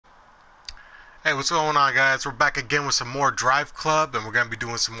Hey, what's going on, guys? We're back again with some more Drive Club, and we're going to be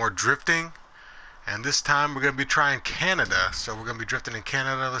doing some more drifting. And this time we're going to be trying Canada. So we're going to be drifting in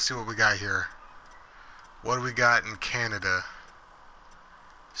Canada. Let's see what we got here. What do we got in Canada?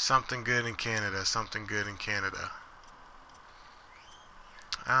 Something good in Canada. Something good in Canada.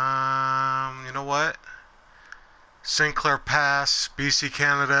 You know what? Sinclair Pass, BC,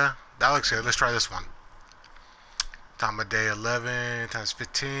 Canada. That looks good. Let's try this one. Time of day 11 times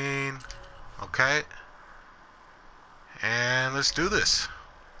 15. Okay. And let's do this.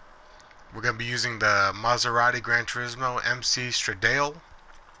 We're going to be using the Maserati Gran Turismo MC Stradale.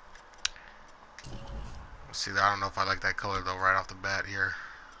 Let's see, I don't know if I like that color though right off the bat here.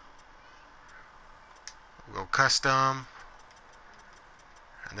 We'll go custom.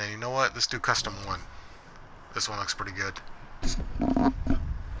 And then you know what? Let's do custom 1. This one looks pretty good.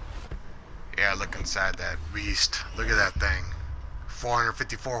 Yeah, look inside that beast. Look at that thing.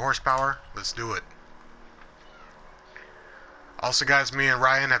 454 horsepower. Let's do it. Also, guys, me and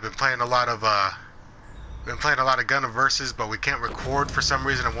Ryan have been playing a lot of Gun of Versus, but we can't record for some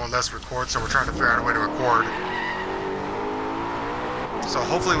reason. It won't let us record, so we're trying to figure out a way to record. So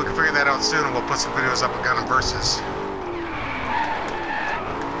hopefully we can figure that out soon, and we'll put some videos up of Gun of Versus.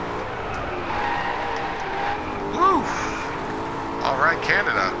 Woo! All right,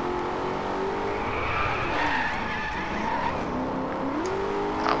 Canada.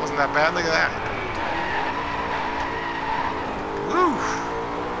 That wasn't that bad. Look at that. Woo!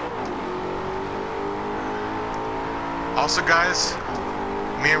 Also, guys,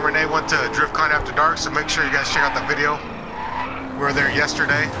 me and Renee went to DriftCon After Dark, so make sure you guys check out that video. We were there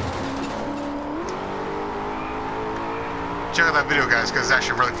yesterday. Check out that video, guys, because it's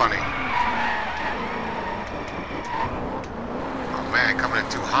actually really funny. Oh man, coming in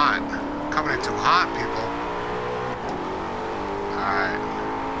too hot. Coming in too hot, people. Alright.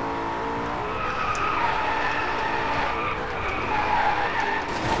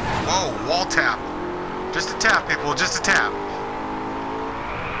 Whoa, wall tap. Just a tap, people, just a tap.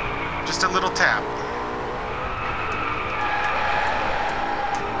 Just a little tap.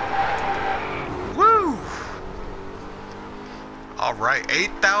 Woo! Alright,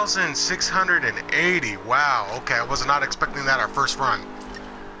 8,680. Wow, okay, I was not expecting that our first run.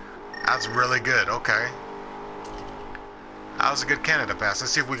 That's really good, okay. That was a good Canada pass.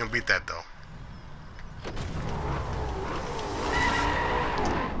 Let's see if we can beat that, though.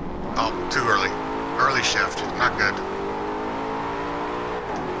 Oh, too early. Early shift. Not good.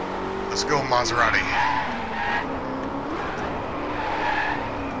 Let's go, Maserati.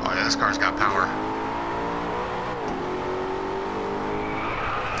 Oh, yeah, this car's got power.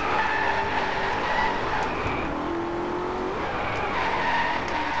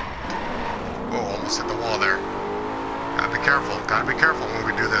 Oh, almost hit the wall there. Gotta be careful. Gotta be careful when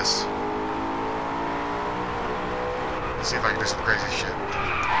we do this. Let's see if I can do some crazy shit.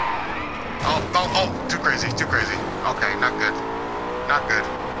 Oh, too crazy, too crazy. Okay, not good. Not good.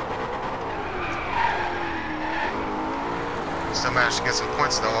 Still managed to get some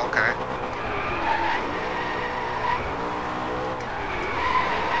points though, okay.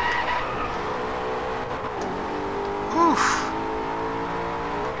 Oof.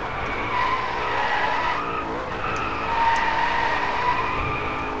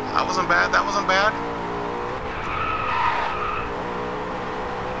 That wasn't bad, that wasn't bad.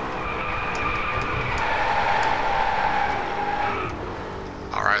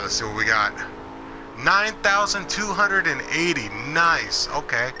 Alright, let's see what we got. 9,280. Nice.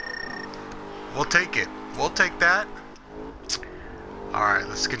 Okay. We'll take it. We'll take that. Alright,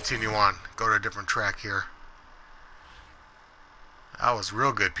 let's continue on. Go to a different track here. That was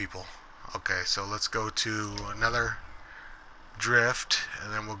real good, people. Okay, so let's go to another drift,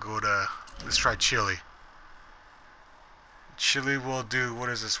 and then we'll go to, let's try Chile. Chile will do, what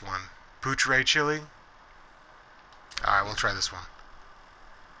is this one? Putre Chile? Alright, we'll try this one.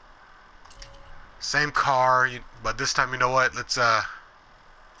 Same car, but this time, you know what? Let's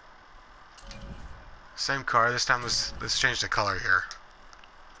same car. This time, let's change the color here.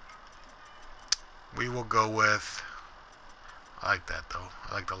 We will go with. I like that though.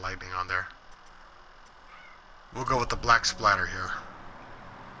 I like the lightning on there. We'll go with the black splatter here.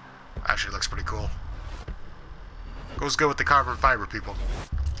 Actually, looks pretty cool. Goes good with the carbon fiber, people.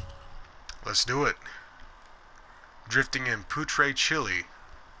 Let's do it. Drifting in Putre, Chile.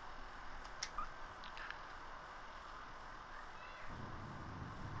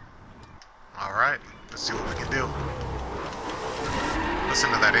 Alright, let's see what we can do. Listen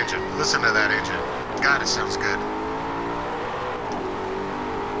to that engine. Listen to that engine. God, it sounds good.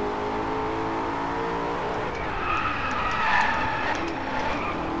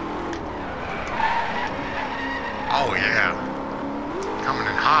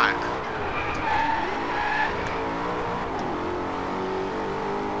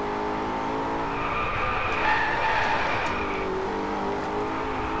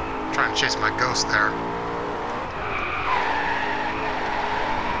 Trying to chase my ghost there.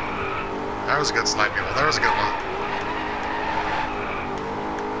 That was a good slide, people. That was a good one.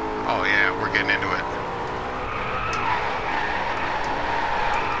 Oh yeah, we're getting into it.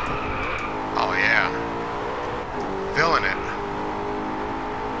 Oh yeah. Feeling it.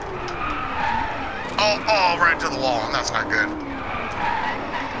 Oh, right to the wall, and that's not good.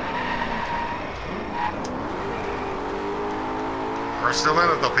 We're still in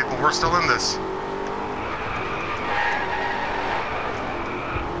it though, people. We're still in this.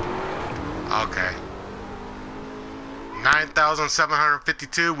 Okay.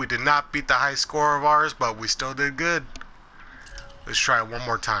 9,752. We did not beat the high score of ours, but we still did good. Let's try it one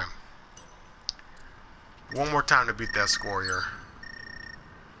more time. One more time to beat that score here.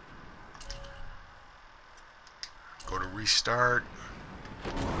 Go to restart.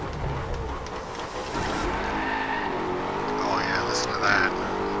 Oh yeah, listen to that.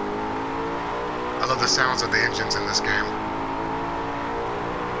 I love the sounds of the engines in this game.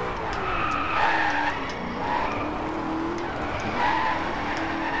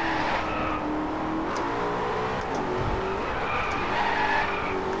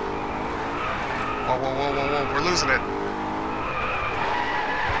 Whoa, we're losing it.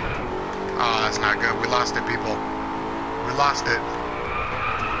 Oh, that's not good. We lost it, people. We lost it.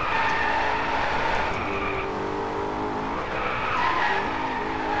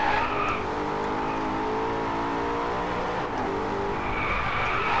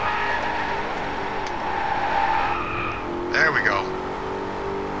 There we go.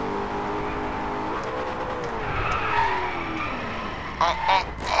 Oh.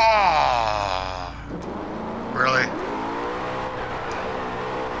 Really?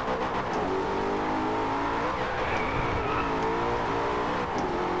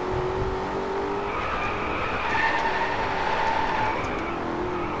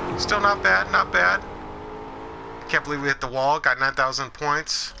 Still not bad, not bad. Can't believe we hit the wall. Got 9,000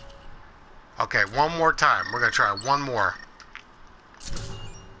 points. Okay, one more time. We're gonna try one more.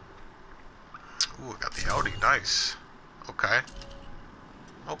 Ooh, got the Audi. Nice. Okay.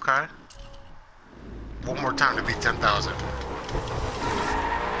 Okay. One more time to beat 10,000.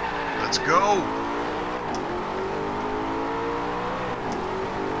 Let's go.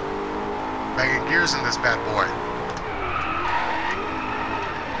 Banging gears in this bad boy.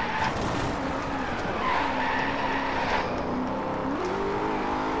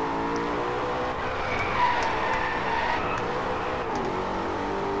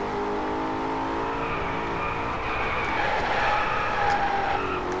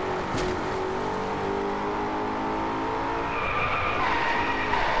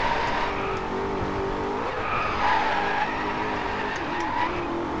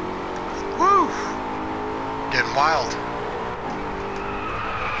 Getting wild.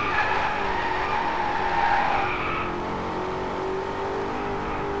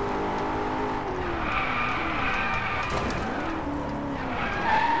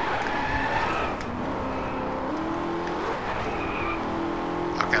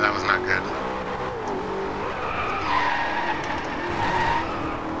 Okay, that was not good.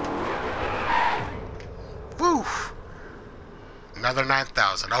 Woo! Another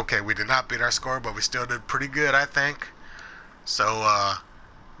 9,000. Okay, we did not beat our score, but we still did pretty good, I think. So,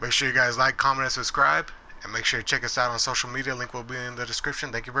 make sure you guys like, comment, and subscribe. And make sure you check us out on social media. Link will be in the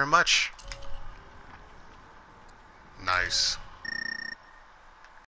description. Thank you very much. Nice.